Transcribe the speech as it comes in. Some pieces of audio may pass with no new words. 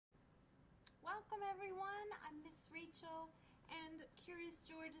Welcome everyone. I'm Miss Rachel and Curious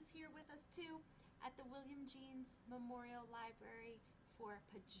George is here with us too at the William Jeans Memorial Library for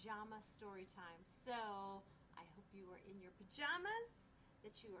Pajama Storytime. So I hope you are in your pajamas,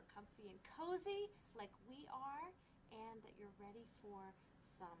 that you are comfy and cozy like we are, and that you're ready for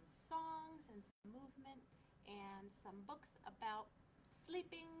some songs and some movement and some books about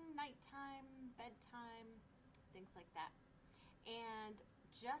sleeping, nighttime, bedtime, things like that. And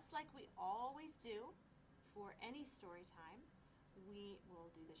just like we always do for any story time, we will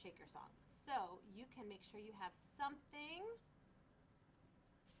do the shaker song. So you can make sure you have something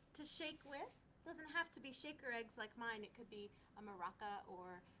to shake with. Doesn't have to be shaker eggs like mine. It could be a maraca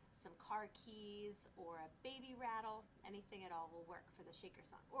or some car keys or a baby rattle. Anything at all will work for the shaker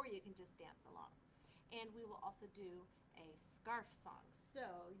song. Or you can just dance along. And we will also do a scarf song.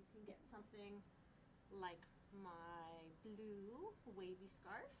 So you can get something like my blue wavy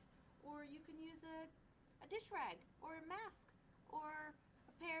scarf, or you can use a dish rag or a mask or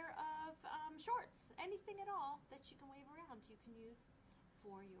a pair of shorts. Anything at all that you can wave around you can use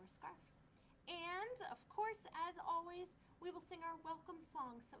for your scarf. And of course, as always, we will sing our welcome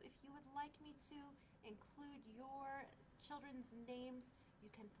song. So if you would like me to include your children's names,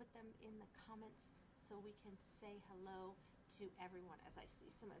 you can put them in the comments so we can say hello to everyone, as I see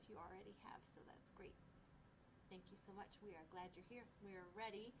some of you already have, so that's great. Thank you so much. We are glad you're here. We are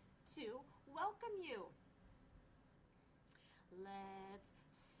ready to welcome you. Let's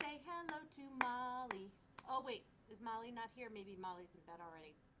say hello to Molly. Oh wait, is Molly not here? Maybe Molly's in bed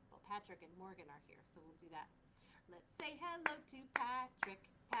already. Well, Patrick and Morgan are here, so we'll do that. Let's say hello to Patrick,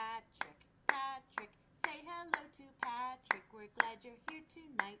 Patrick, Patrick. Say hello to Patrick. We're glad you're here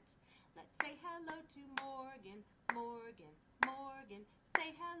tonight. Let's say hello to Morgan, Morgan, Morgan.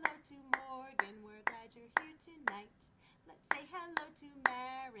 Say hello to Morgan, we're glad you're here tonight. Let's say hello to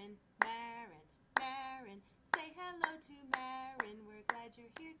Marin, Marin, Marin. Say hello to Marin, we're glad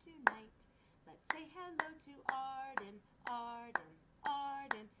you're here tonight. Let's say hello to Arden, Arden,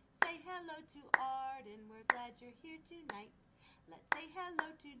 Arden. Say hello to Arden, we're glad you're here tonight. Let's say hello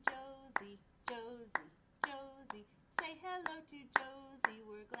to Josie, Josie, Josie. Say hello to Josie,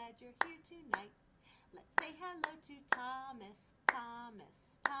 we're glad you're here tonight. Let's say hello to Thomas,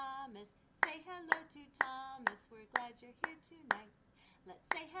 Thomas, Thomas. Say hello to Thomas, we're glad you're here tonight. Let's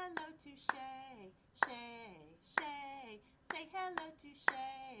say hello to Shay, Shay, Shay. Say hello to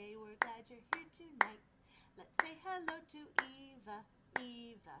Shay, we're glad you're here tonight. Let's say hello to Eva,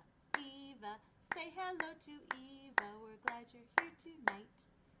 Eva, Eva. Say hello to Eva, we're glad you're here tonight.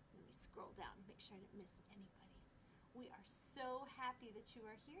 Let me scroll down, make sure I didn't miss anybody. We are so happy that you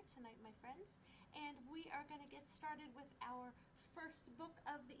are here tonight, my friends. And we are going to get started with our first book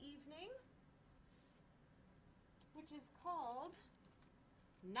of the evening, which is called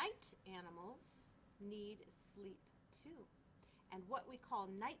Night Animals Need Sleep Too. And what we call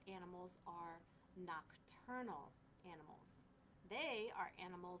night animals are nocturnal animals. They are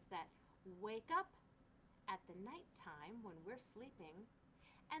animals that wake up at the nighttime when we're sleeping,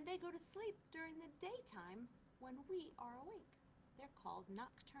 and they go to sleep during the daytime when we are awake. They're called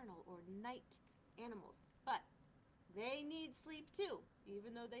nocturnal or night animals, but they need sleep too,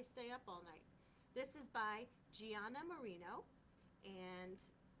 even though they stay up all night. This is by Gianna Marino, and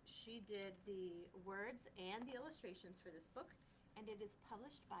she did the words and the illustrations for this book, and it is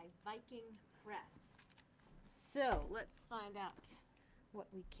published by Viking Press. So let's find out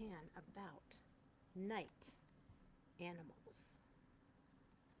what we can about night animals.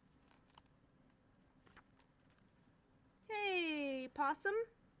 Hey, Possum,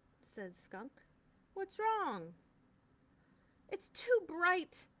 said Skunk. What's wrong? It's too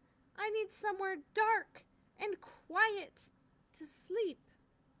bright. I need somewhere dark and quiet to sleep.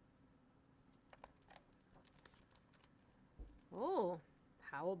 Oh,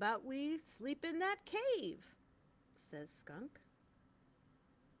 how about we sleep in that cave, says Skunk.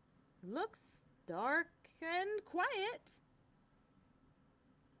 Looks dark and quiet.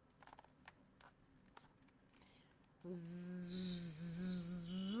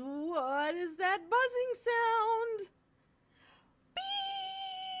 What is that buzzing sound?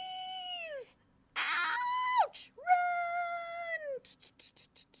 Bees! Ouch! Run!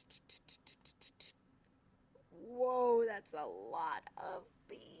 Whoa, that's a lot of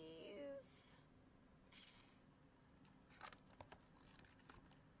bees.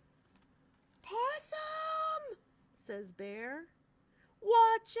 Possum, says Bear.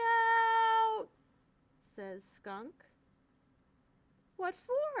 Watch out, says Skunk. What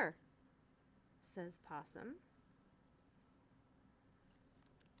for? Says Possum.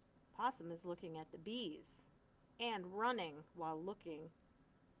 Possum is looking at the bees and running while looking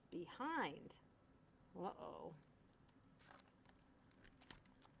behind Uh-oh.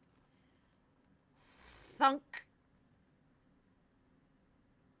 Thunk.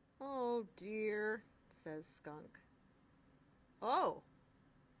 Oh dear, says Skunk. Oh,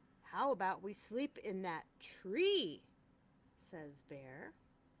 how about we sleep in that tree, says Bear.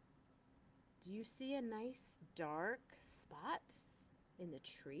 Do you see a nice dark spot in the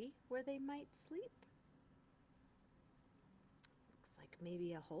tree where they might sleep? Looks like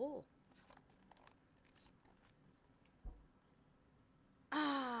maybe a hole.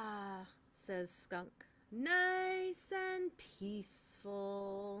 Ah, says Skunk. Nice and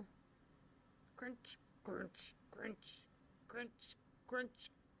peaceful. Crunch, crunch, crunch, crunch,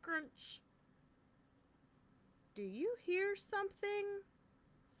 crunch, crunch. Do you hear something?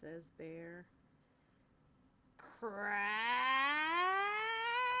 Says Bear. Crack!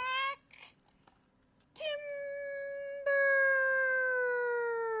 Timber!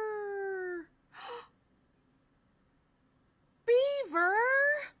 Beaver!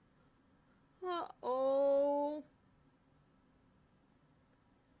 Uh-oh.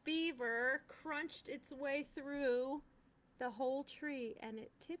 Beaver crunched its way through the whole tree and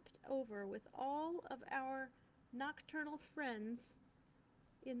it tipped over with all of our nocturnal friends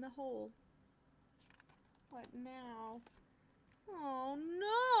in the hole. What now? Oh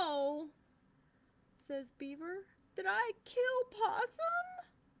no, says Beaver. Did I kill Possum?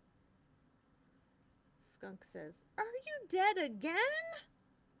 Skunk says, are you dead again?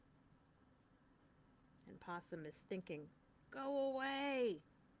 And Possum is thinking, go away.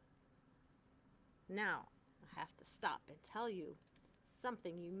 Now, I have to stop and tell you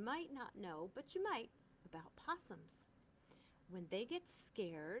something you might not know, but you might, about possums. When they get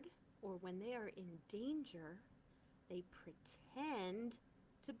scared or when they are in danger, they pretend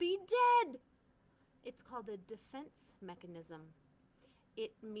to be dead. It's called a defense mechanism.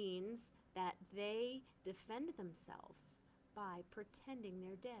 It means that they defend themselves by pretending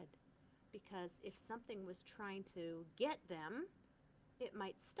they're dead. Because if something was trying to get them, it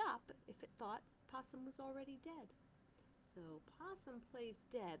might stop if it thought Possum was already dead. So Possum plays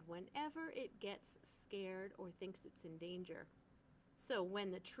dead whenever it gets scared or thinks it's in danger. So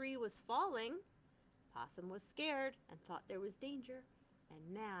when the tree was falling, Possum was scared and thought there was danger,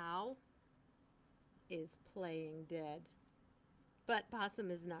 and now is playing dead. But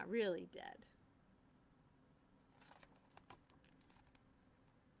Possum is not really dead.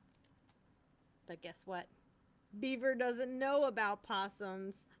 But guess what? Beaver doesn't know about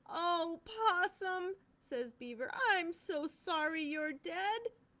possums. Oh, Possum, says Beaver, I'm so sorry you're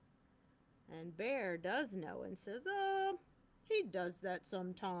dead. And Bear does know and says, oh, he does that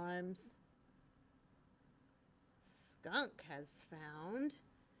sometimes. Skunk has found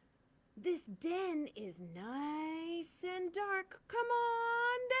this den is nice and dark. Come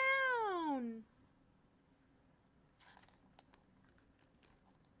on down.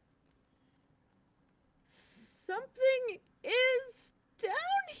 Something is down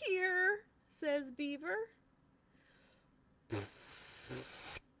here, says Beaver.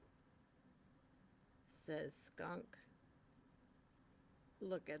 Says Skunk.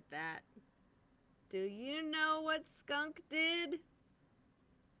 Look at that. Do you know what Skunk did?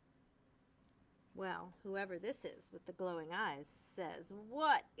 Well, whoever this is with the glowing eyes says,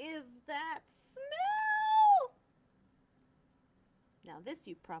 what is that smell? Now this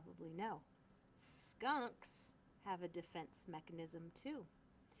you probably know. Skunks have a defense mechanism too.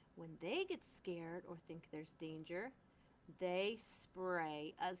 When they get scared or think there's danger, they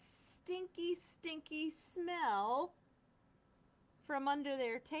spray a stinky, stinky smell from under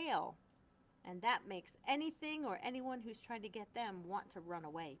their tail. And that makes anything or anyone who's trying to get them want to run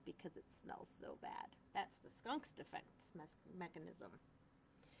away because it smells so bad. That's the skunk's defense mechanism.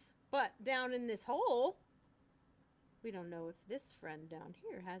 But down in this hole, we don't know if this friend down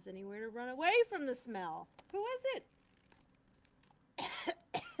here has anywhere to run away from the smell. Who is it?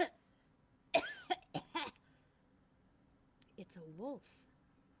 It's a wolf.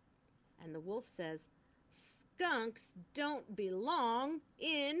 And the wolf says, skunks don't belong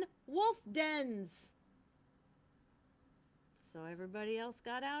in wolf dens. So everybody else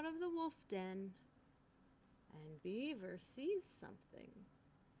got out of the wolf den. And Beaver sees something.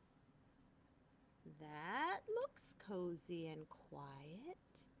 That looks cozy and quiet.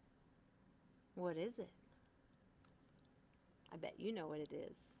 What is it? I bet you know what it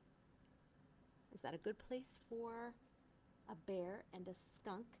is. Is that a good place for a bear and a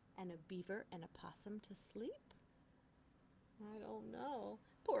skunk and a beaver and a possum to sleep? I don't know.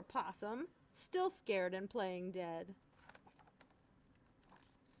 Poor Possum, still scared and playing dead.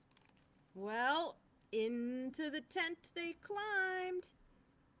 Well, into the tent they climbed.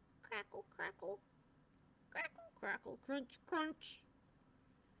 Crackle, crackle. Crackle, crackle, crunch, crunch.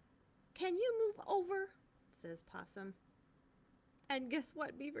 Can you move over? Says Possum. And guess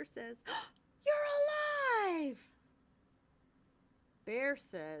what Beaver says? You're alive! Bear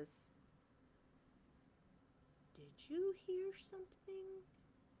says, did you hear something?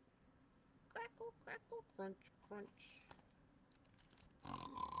 Crackle, crackle, crunch, crunch.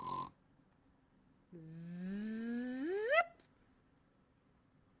 Zip!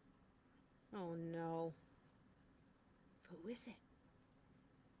 Oh no. Who is it?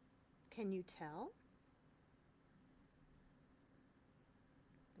 Can you tell?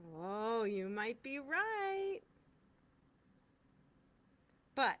 Oh, you might be right.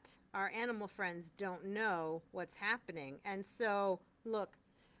 But our animal friends don't know what's happening. And so, look.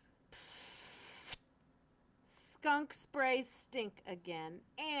 Skunk sprays stink again.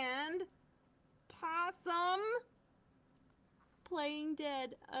 And Possum playing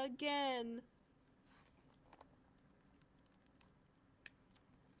dead again.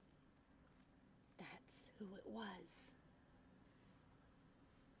 That's who it was.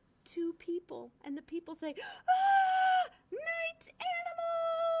 Two people, and the people say, ah, night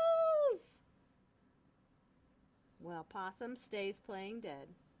animals! Well, Possum stays playing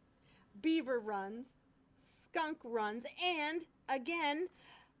dead. Beaver runs, Skunk runs, and again,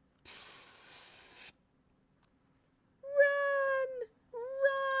 run,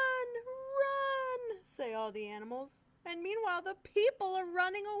 run, run, say all the animals. And meanwhile, the people are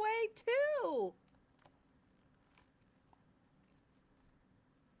running away too.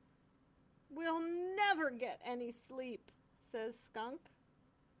 We'll never get any sleep, says Skunk.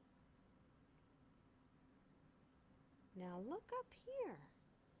 Now look up here.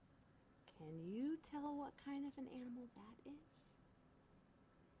 Can you tell what kind of an animal that is?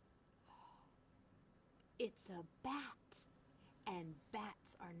 It's a bat. And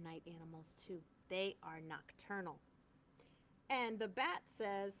bats are night animals too. They are nocturnal. And the bat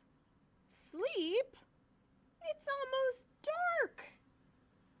says, sleep? It's almost dark.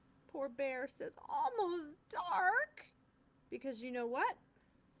 Poor Bear says, almost dark? Because you know what?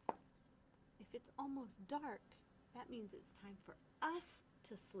 If it's almost dark, that means it's time for us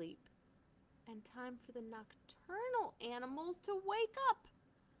to sleep. And time for the nocturnal animals to wake up.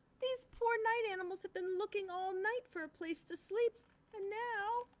 These poor night animals have been looking all night for a place to sleep. And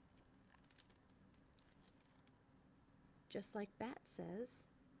now, just like Bat says,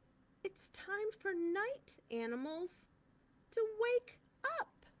 it's time for night animals to wake up.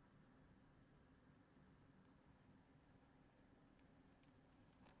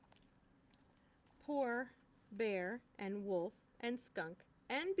 Poor Bear and Wolf and Skunk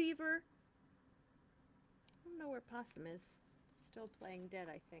and Beaver. I don't know where Possum is. Still playing dead,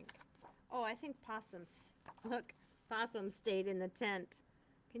 I think. Oh, I think Possum's... Look, Possum stayed in the tent.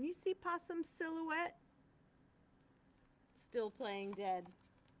 Can you see Possum's silhouette? Still playing dead.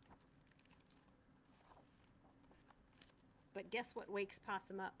 But guess what wakes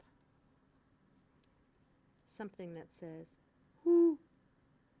Possum up? Something that says, hoo,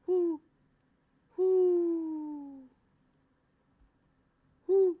 hoo, hoo,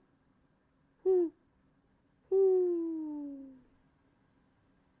 hoo, hoo, hoo.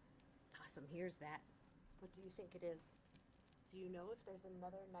 Possum hears that. What do you think it is? Do you know if there's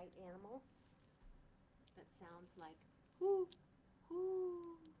another night animal that sounds like hoo,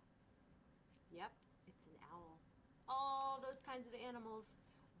 hoo? Yep, it's an owl. All those kinds of animals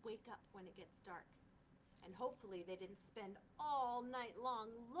wake up when it gets dark. And hopefully they didn't spend all night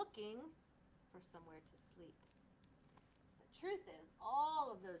long looking for somewhere to sleep. The truth is,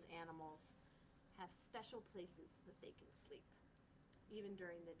 all of those animals have special places that they can sleep, even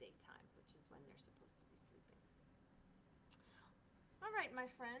during the daytime, which is when they're supposed to be sleeping. All right, my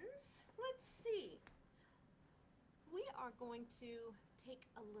friends, let's see. We are going to take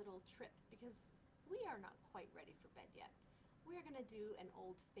a little trip because we are not quite ready for bed yet. We're going to do an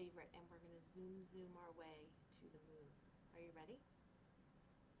old favorite, and we're going to zoom our way to the moon. Are you ready?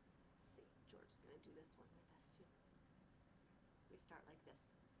 Let's see. George's going to do this one with us too. We start like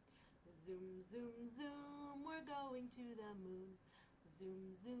this. Zoom, zoom, zoom, we're going to the moon.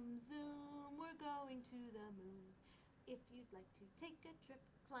 Zoom, zoom, zoom, we're going to the moon. If you'd like to take a trip,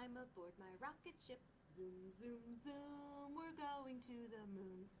 climb aboard my rocket ship. Zoom, zoom, zoom, we're going to the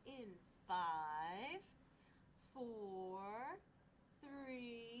moon. In 5, 4,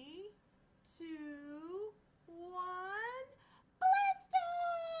 3, 2, 1. Blast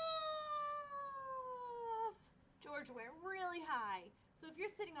off! George went really high. So if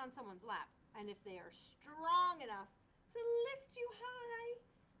you're sitting on someone's lap, and if they are strong enough to lift you high,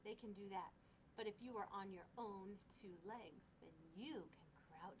 they can do that. But if you are on your own 2 legs, then you can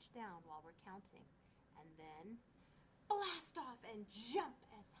crouch down while we're counting. and then blast off and jump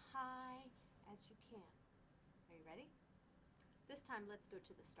as high as you can. Are you ready? This time, let's go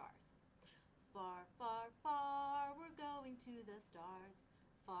to the stars. Far, far, far, we're going to the stars.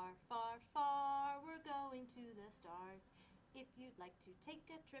 Far, far, far, we're going to the stars. If you'd like to take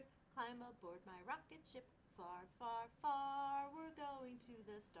a trip, climb aboard my rocket ship. Far, far, far, we're going to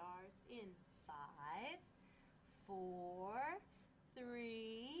the stars. In 5, 4,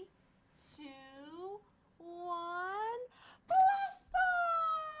 3, 2, 1, blast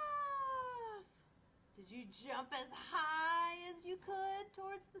off! Did you jump as high as you could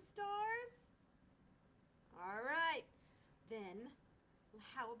towards the stars? All right, then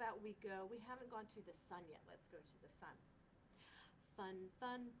how about we haven't gone to the sun yet. Let's go to the sun. Fun,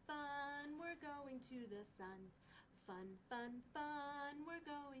 fun, fun, we're going to the sun. Fun, fun, fun, we're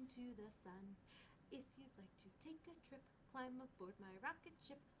going to the sun. If you'd like to take a trip, climb aboard my rocket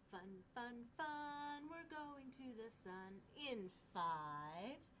ship. Fun, fun, fun, we're going to the sun. In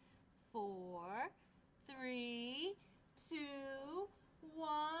 5, 4, 3, 2, 1,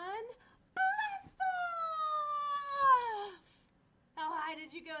 blast off! How high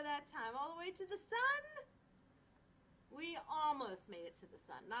did you go that time? All the way to the sun? We almost made it to the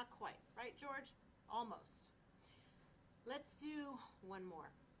sun. Not quite, right, George? Almost. Let's do one more.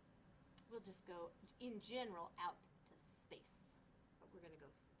 We'll just go, in general, out to space. But we're going to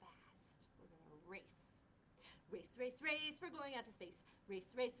go fast. We're going to race. Race, race, race, we're going out to space.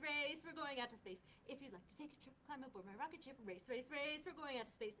 Race, race, race, we're going out to space. If you'd like to take a trip, climb aboard my rocket ship. Race, race, race, we're going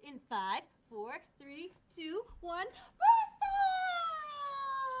out to space. In 5, 4, 3, 2, 1, blast off!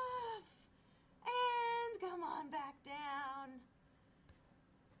 And come on back down.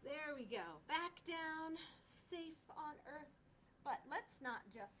 There we go. Back down, safe on Earth. But let's not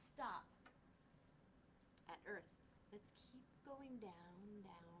just stop at Earth. Let's keep going down,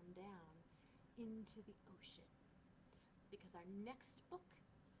 down, down into the ocean. Because our next book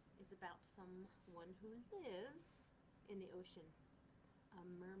is about someone who lives in the ocean. A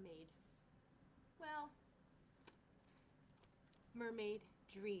mermaid. Well, Mermaid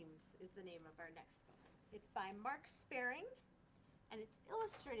Dreams is the name of our next book. It's by Mark Sparing, and it's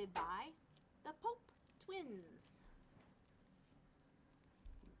illustrated by the Pope twins.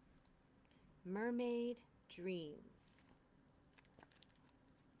 Mermaid Dreams.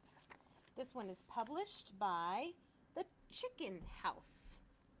 This one is published by the Chicken House,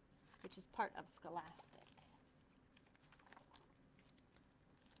 which is part of Scholastic.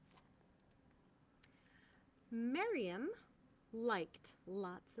 Miriam liked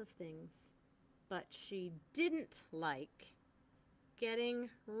lots of things, but she didn't like getting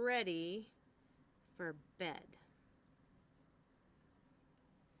ready for bed.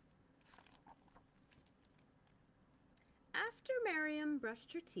 After Miriam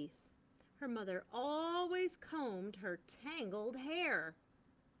brushed her teeth, her mother always combed her tangled hair.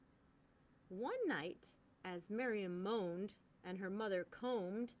 One night, as Miriam moaned and her mother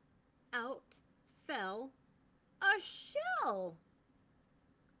combed, out fell a shell.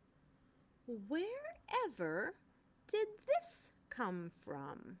 Wherever did this come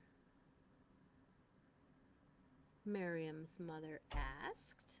from? Miriam's mother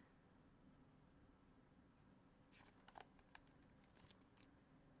asked.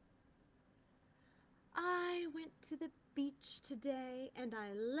 I went to the beach today and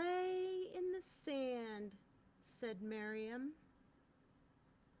I lay in the sand, said Miriam.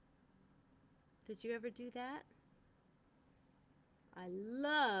 Did you ever do that? I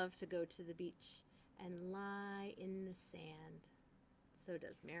love to go to the beach and lie in the sand. So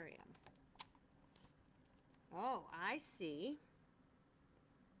does Miriam. Oh, I see.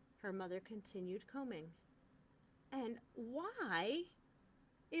 Her mother continued combing. And why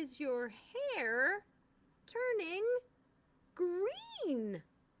is your hair turning green?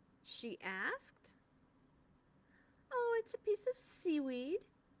 She asked. Oh, it's a piece of seaweed,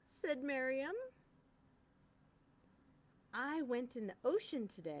 said Miriam. I went in the ocean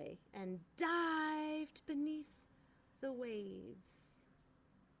today and dived beneath the waves.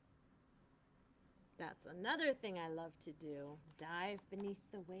 That's another thing I love to do, dive beneath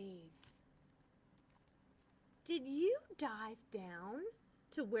the waves. Did you dive down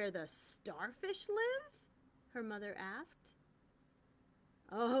to where the starfish live? Her mother asked.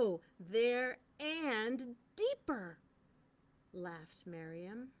 Oh, there and deeper, laughed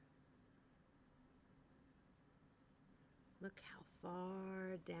Miriam. Look how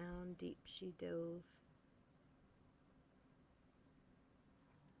far down deep she dove.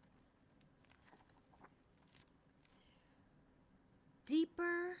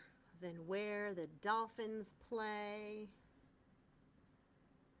 Deeper than where the dolphins play.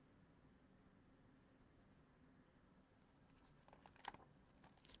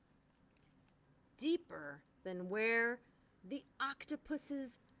 deeper than where the octopuses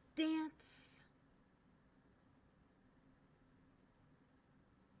dance.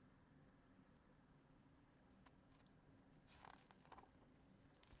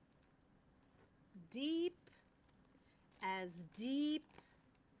 Deep as deep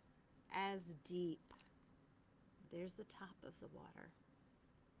as deep. There's the top of the water.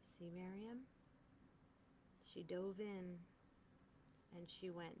 See, Miriam? She dove in and she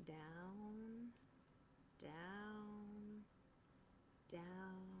went down, down, down,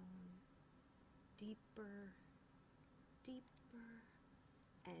 deeper, deeper,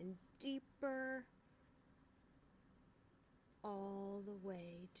 and deeper, all the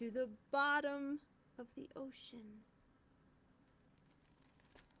way to the bottom of the ocean.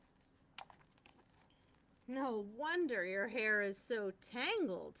 No wonder your hair is so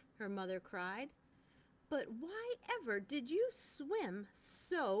tangled, her mother cried. But why ever did you swim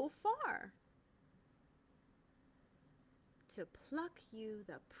so far? To pluck you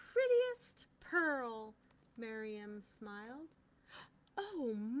the prettiest pearl, Miriam smiled.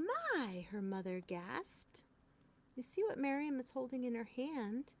 Oh my, her mother gasped. You see what Miriam is holding in her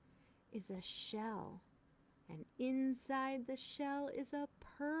hand is a shell, and inside the shell is a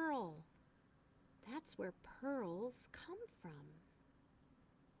pearl. That's where pearls come from.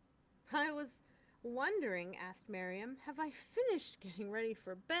 I was wondering, asked Miriam, have I finished getting ready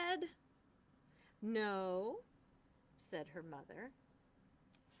for bed? No, said her mother.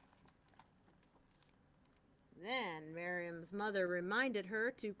 Then Miriam's mother reminded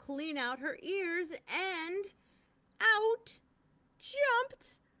her to clean out her ears, and out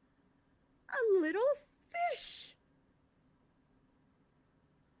jumped a little fish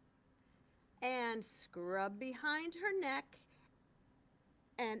and scrubbed behind her neck,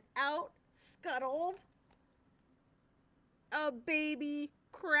 and out scuttled a baby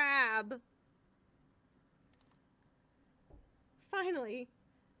crab. Finally,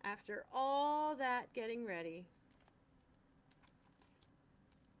 after all that getting ready,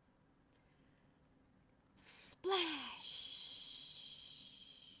 splash!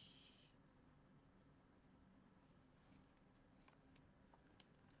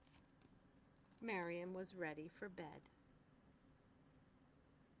 Miriam was ready for bed.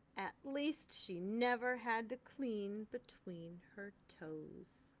 At least she never had to clean between her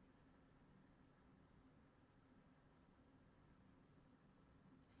toes.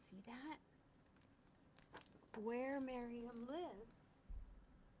 See that? Where Miriam lives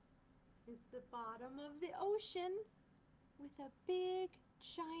is the bottom of the ocean with a big,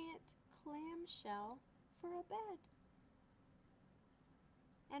 giant clamshell for a bed.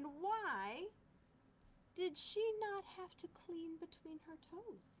 And why did she not have to clean between her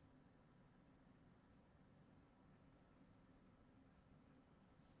toes?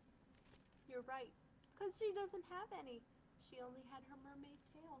 You're right, because she doesn't have any. She only had her mermaid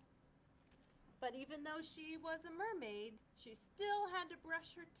tail. But even though she was a mermaid, she still had to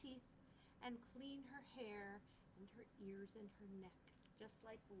brush her teeth and clean her hair and her ears and her neck, just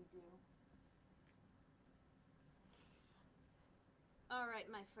like we do. All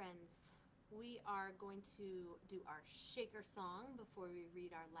right, my friends, we are going to do our shaker song before we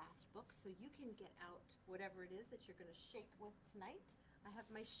read our last book, so you can get out whatever it is that you're going to shake with tonight. I have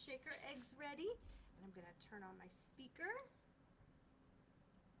my shaker eggs ready, and I'm going to turn on my speaker.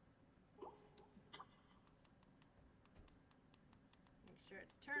 Make sure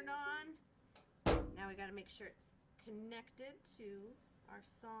it's turned on. Now we got to make sure it's connected to our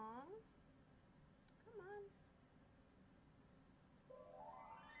song. Come on.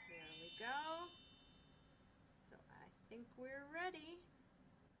 There we go. So I think we're ready.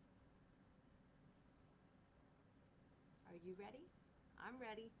 Are you ready? I'm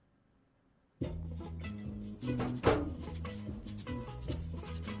ready.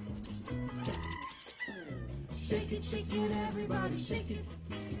 Shake it, everybody, shake it.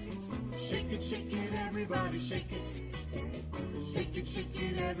 Shake it, everybody, shake it. Shake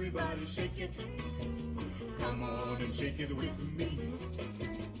it, everybody, shake it. Come on and shake it with me.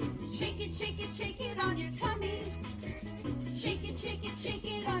 Shake it on your tummy. Shake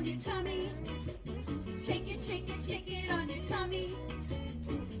it on your tummy. Shake it on your tummy.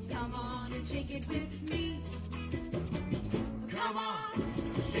 Come on and shake it with me. Come on,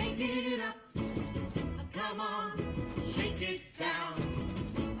 shake it up. Come on, shake it down.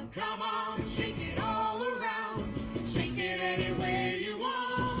 Come on, shake it all around. Shake it any way you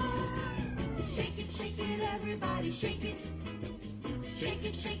want. Shake it, everybody, shake it. Shake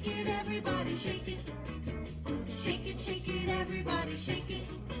it, everybody, shake it. Shake it, everybody, shake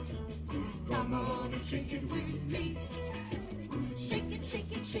it. Come on and shake it with me.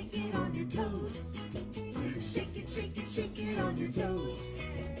 Shake it on your toes.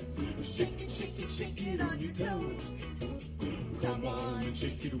 on and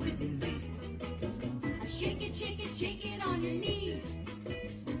shake it with me. Shake it, shake it, shake it on your knees.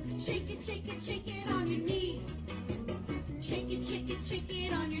 Shake it, shake it, shake it on your knees. Shake it, shake it, shake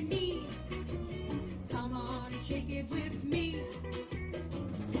it on your knees. Come on and shake it with me.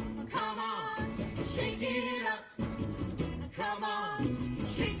 Come on, shake it up. Come on,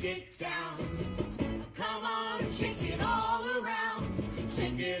 shake it down. Come on and shake it all around.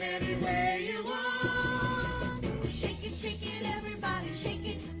 Shake it any way you want. Shake it, everybody, shake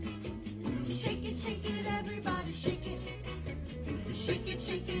it. Shake it, everybody, shake it.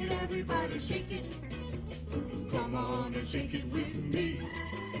 Shake it, everybody, shake it. Come on and shake it with me.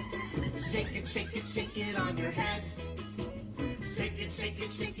 Shake it on your head. Shake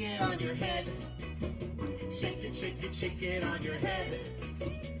it on your head. Shake it on your head.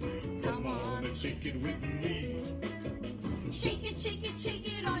 Come on and shake it with me. Shake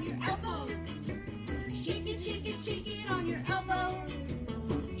it on your elbows. Shake it on your elbows.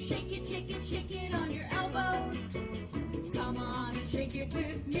 Shake it on your elbows. Come on and shake it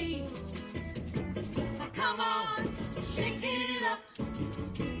with me. Come on, shake it up.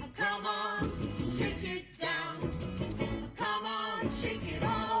 Come on, shake it down. Come on, shake it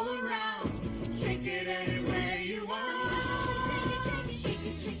all around. Shake it any way you want.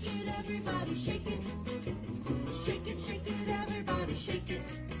 Shake it, everybody, shake it. Shake it, everybody, shake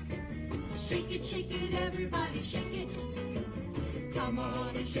it. Shake it, everybody, shake it. Come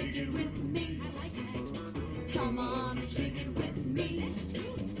on and shake it with me. Come on and shake it with me.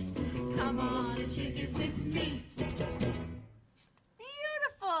 Come on and shake it with me.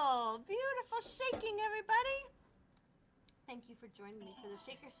 Beautiful, beautiful shaking, everybody. Thank you for joining me for the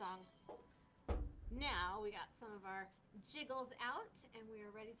shaker song. Now we got some of our jiggles out, and we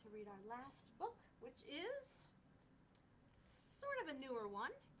are ready to read our last book, which is sort of a newer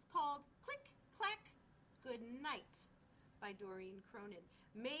one. It's called Click, Clack, Good Night by Doreen Cronin.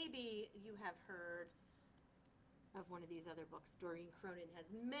 Maybe you have heard of one of these other books. Doreen Cronin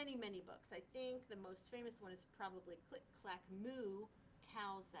has many, many books. I think the most famous one is probably Click, Clack, Moo,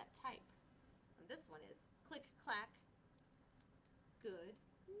 Cows That Type. And this one is Click, Clack, Good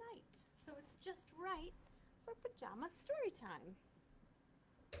Night. So it's just right for pajama story time.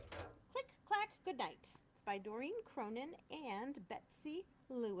 Click, Clack, Good Night. It's by Doreen Cronin and Betsy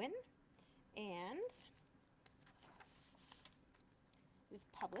Lewin, and it is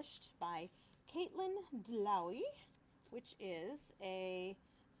published by Caitlin Dlowey, which is a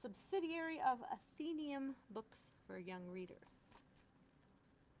subsidiary of Athenaeum Books for Young Readers.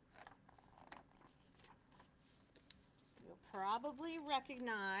 You'll probably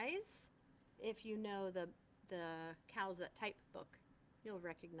recognize, if you know the Cows That Type book, you'll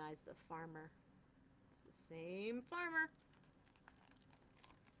recognize the farmer. It's the same farmer.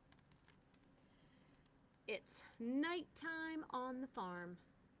 It's nighttime on the farm.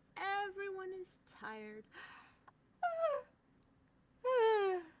 Everyone is tired.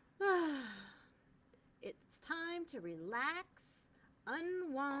 It's time to relax,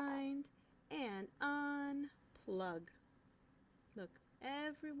 unwind, and unplug. Look,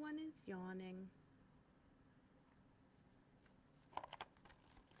 everyone is yawning.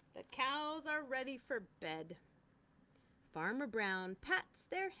 The cows are ready for bed. Farmer Brown pats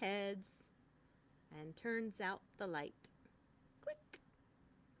their heads and turns out the light. Click.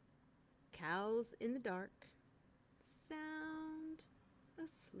 Cows in the dark, sound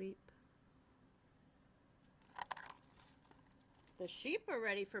asleep. The sheep are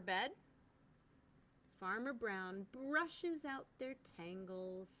ready for bed. Farmer Brown brushes out their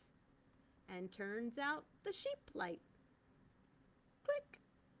tangles and turns out the sheep light. Click.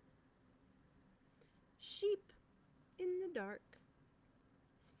 Sheep in the dark,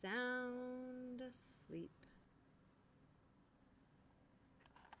 sound asleep.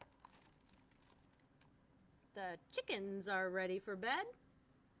 The chickens are ready for bed.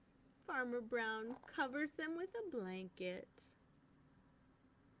 Farmer Brown covers them with a blanket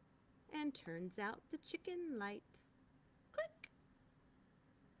and turns out the chicken light. Click.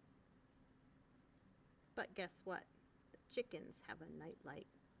 But guess what? The chickens have a night light.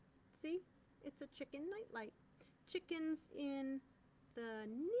 See? It's a chicken night light. Chickens in the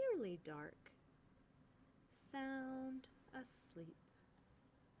nearly dark, sound asleep.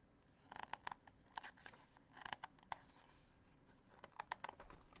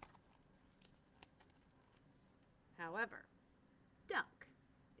 However, Duck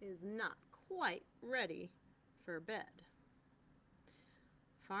is not quite ready for bed.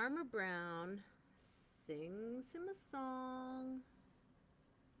 Farmer Brown sings him a song,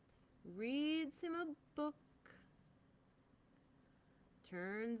 reads him a book,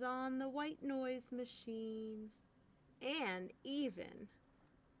 turns on the white noise machine, and even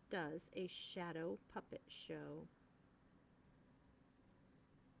does a shadow puppet show.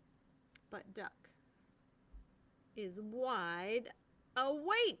 But Duck is wide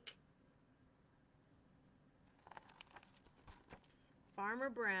awake. Farmer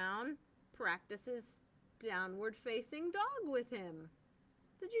Brown practices downward facing dog with him.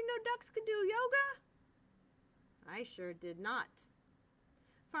 Did you know ducks could do yoga? I sure did not.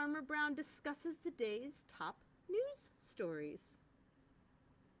 Farmer Brown discusses the day's top news stories.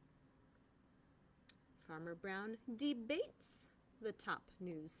 Farmer Brown debates the top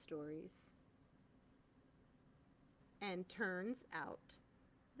news stories and turns out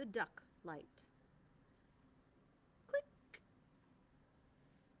the duck light. Click.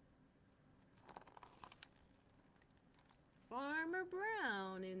 Farmer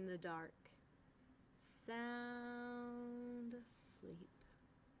Brown in the dark, sound asleep.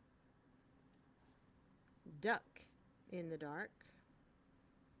 Duck in the dark,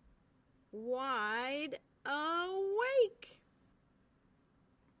 wide awake.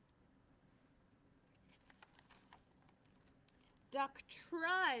 Duck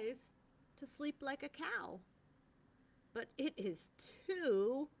tries to sleep like a cow, but it is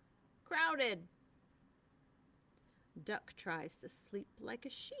too crowded. Duck tries to sleep like a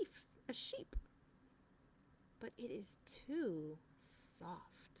sheep, but it is too soft.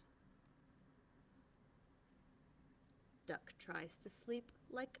 Duck tries to sleep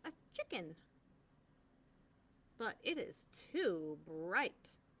like a chicken, but it is too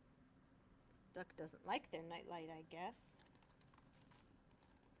bright. Duck doesn't like their nightlight, I guess.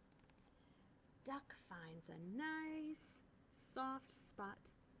 Duck finds a nice, soft spot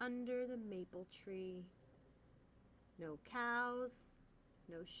under the maple tree. No cows,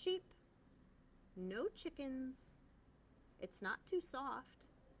 no sheep, no chickens. It's not too soft.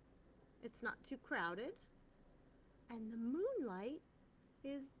 It's not too crowded. And the moonlight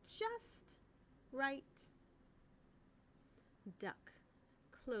is just right. Duck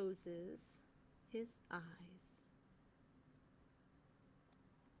closes his eyes.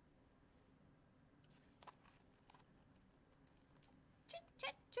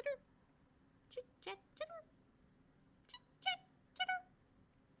 Chit-chat, chitter. Chit-chat, chitter. Chit-chat, chitter.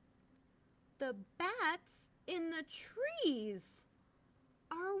 The bats in the trees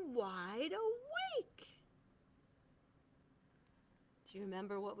are wide awake. Do you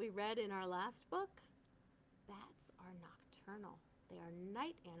remember what we read in our last book? Bats are nocturnal. They are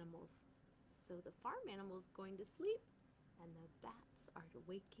night animals. So the farm animal is going to sleep and the bats are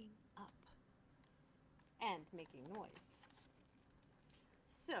waking up and making noise.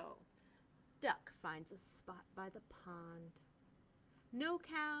 So Duck finds a spot by the pond. No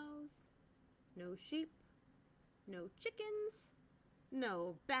cows, no sheep, no chickens,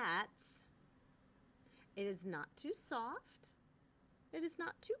 no bats. It is not too soft. It is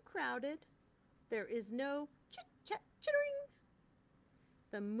not too crowded. There is no chit-chat chittering.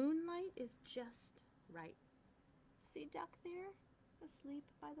 The moonlight is just right. See Duck there, asleep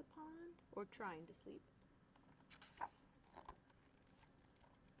by the pond, or trying to sleep.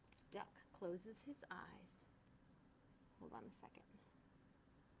 Duck closes his eyes. Hold on a second.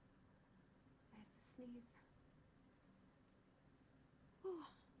 I have to sneeze. Oh,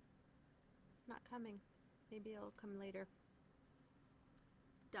 it's not coming. Maybe it'll come later.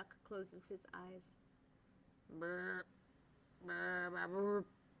 Duck closes his eyes. Burp, burp, burp,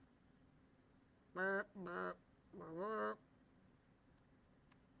 burp, burp, burp,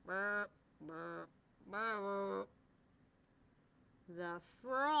 burp, burp, burp. The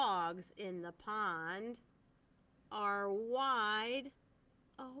frogs in the pond are wide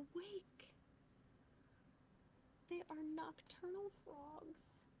awake. They are nocturnal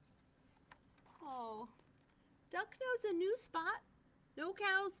frogs. Oh, Duck knows a new spot. No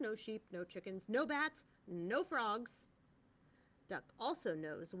cows, no sheep, no chickens, no bats, no frogs. Duck also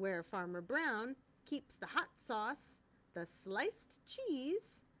knows where Farmer Brown keeps the hot sauce, the sliced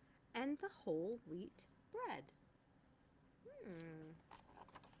cheese, and the whole wheat bread.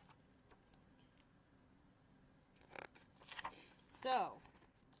 So,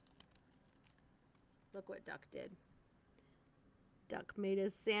 look what Duck did. Duck made a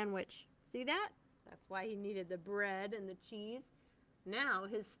sandwich. See that? That's why he needed the bread and the cheese. Now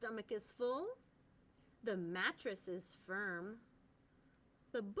his stomach is full. The mattress is firm.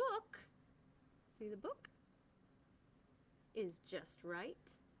 The book, see the book, is just right.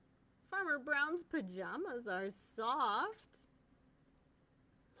 Farmer Brown's pajamas are soft.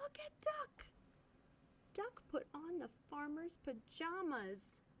 Look at Duck. Duck put on the farmer's pajamas.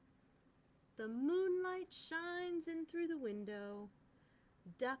 The moonlight shines in through the window.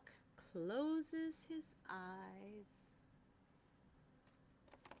 Duck closes his eyes.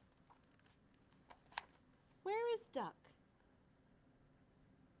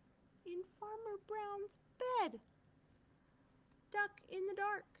 Brown's bed. Duck in the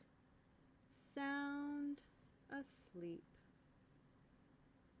dark, sound asleep.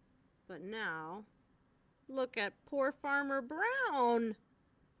 But now, look at poor Farmer Brown.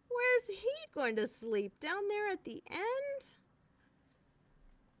 Where's he going to sleep? Down there at the end?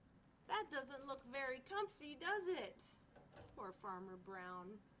 That doesn't look very comfy, does it? Poor Farmer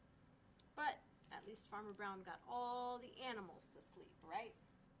Brown. But at least Farmer Brown got all the animals to sleep, right?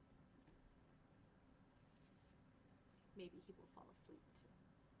 Maybe he will fall asleep too.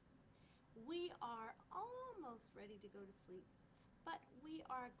 We are almost ready to go to sleep, but we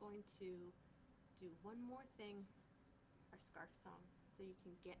are going to do one more thing, our scarf song, so you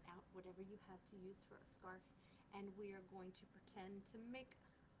can get out whatever you have to use for a scarf, and we are going to pretend to make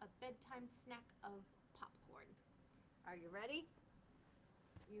a bedtime snack of popcorn. Are you ready?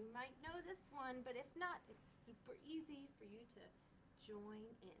 You might know this one, but if not, it's super easy for you to join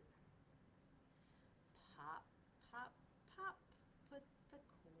in. Pop, pop, pop, put the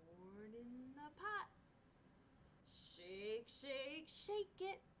corn in the pot. Shake, shake, shake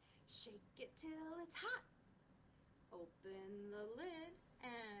it till it's hot. Open the lid,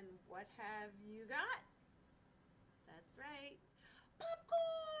 and what have you got? That's right,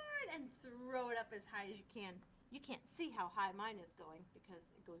 popcorn! And throw it up as high as you can. You can't see how high mine is going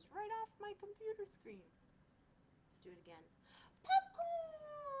because it goes right off my computer screen. Let's do it again.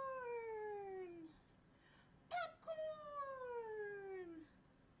 Popcorn! Popcorn!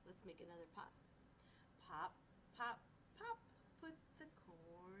 Let's make another pop. Pop, pop, pop, put the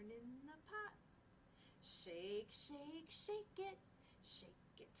corn in the pot. Shake, shake, shake it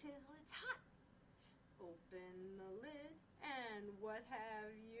till it's hot. Open the lid, and what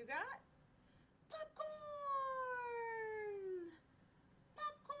have you got? Popcorn!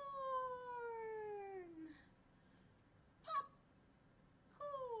 Popcorn!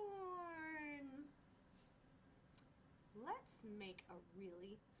 Popcorn! Let's make a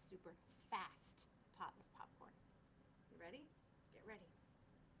really super fast pot of popcorn. You ready? Get ready.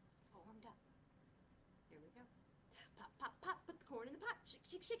 Warmed up. Here we go. Pop, pop, pop, put the corn in the pot. Shake,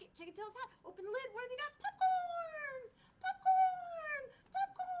 shake, shake it till it's hot. Open the lid. What have you got? Popcorn! Popcorn!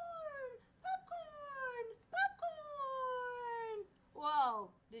 Popcorn! Popcorn! Popcorn!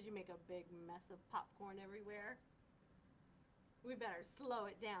 Whoa! Did you make a big mess of popcorn everywhere? We better slow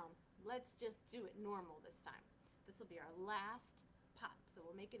it down. Let's just do it normal this time. This will be our last pop, so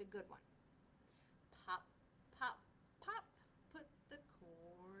we'll make it a good one. Pop, pop, pop, put the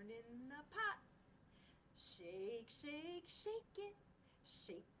corn in the pot. Shake, shake, shake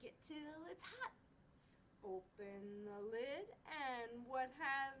it till it's hot. Open the lid, and what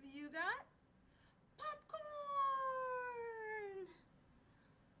have you got? Popcorn!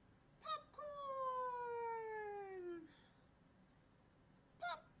 Popcorn!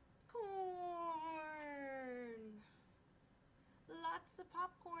 Popcorn! Lots of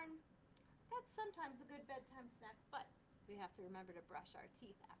popcorn. That's sometimes a good bedtime snack, but we have to remember to brush our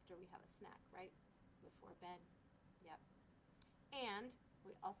teeth after we have a snack, right? Before bed. Yep. And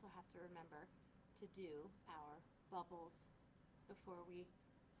we also have to remember to do our bubbles before we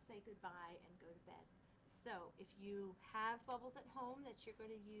say goodbye and go to bed. So if you have bubbles at home that you're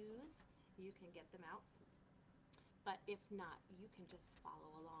going to use, you can get them out. But if not, you can just follow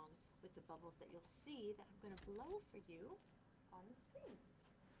along with the bubbles that you'll see that I'm going to blow for you on the screen.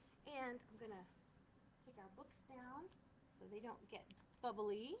 And I'm going to take our books down so they don't get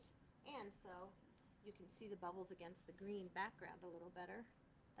bubbly, and so you can see the bubbles against the green background a little better.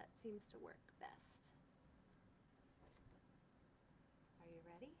 That seems to work best. Are you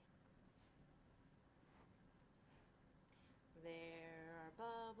ready? There are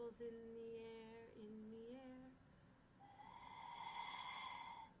bubbles in the air, in the air.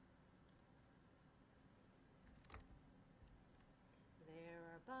 There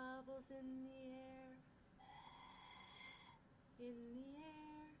are bubbles in the air, in the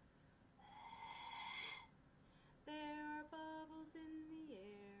air. There are bubbles in the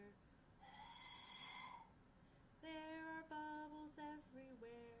air. There are bubbles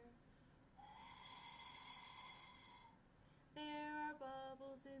everywhere. There are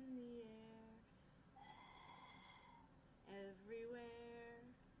bubbles in the air. Everywhere.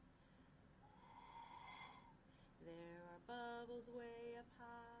 There are bubbles way up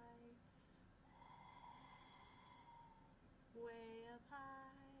high. Way up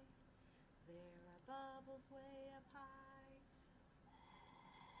high. There are bubbles way up high.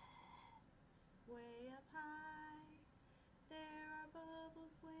 Way up high. There are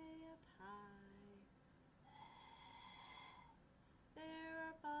bubbles way up high. There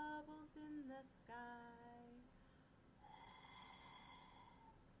are bubbles in the sky.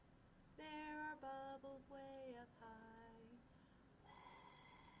 There are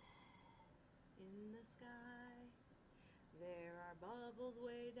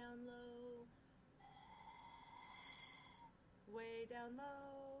way down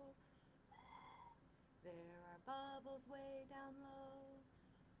low. There are bubbles way down low.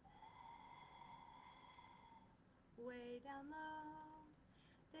 Way down low.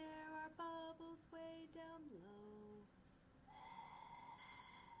 There are bubbles way down low.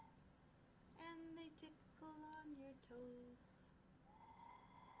 And they tickle on your toes.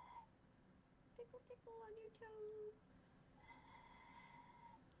 Tickle, tickle on your toes.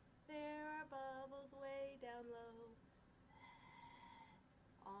 There are bubbles way down low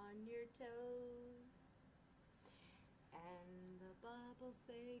on your toes. And the bubbles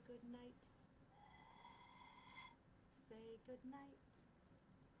say good night. Say good night.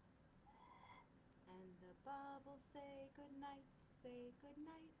 And the bubbles say good night. Say good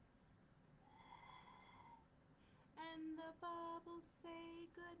night. And the bubbles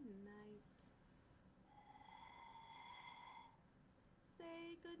say good night.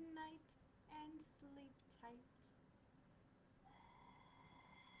 Say good night and sleep tight.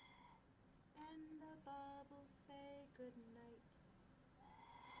 And the bubbles say good night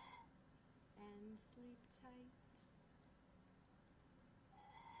and sleep tight.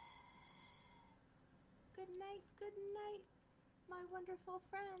 Good night, my wonderful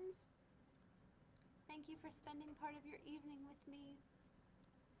friends. Thank you for spending part of your evening with me.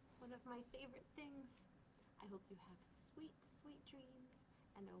 It's one of my favorite things. I hope you have sweet, sweet dreams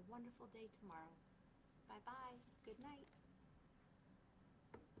and a wonderful day tomorrow. Bye-bye. Good night.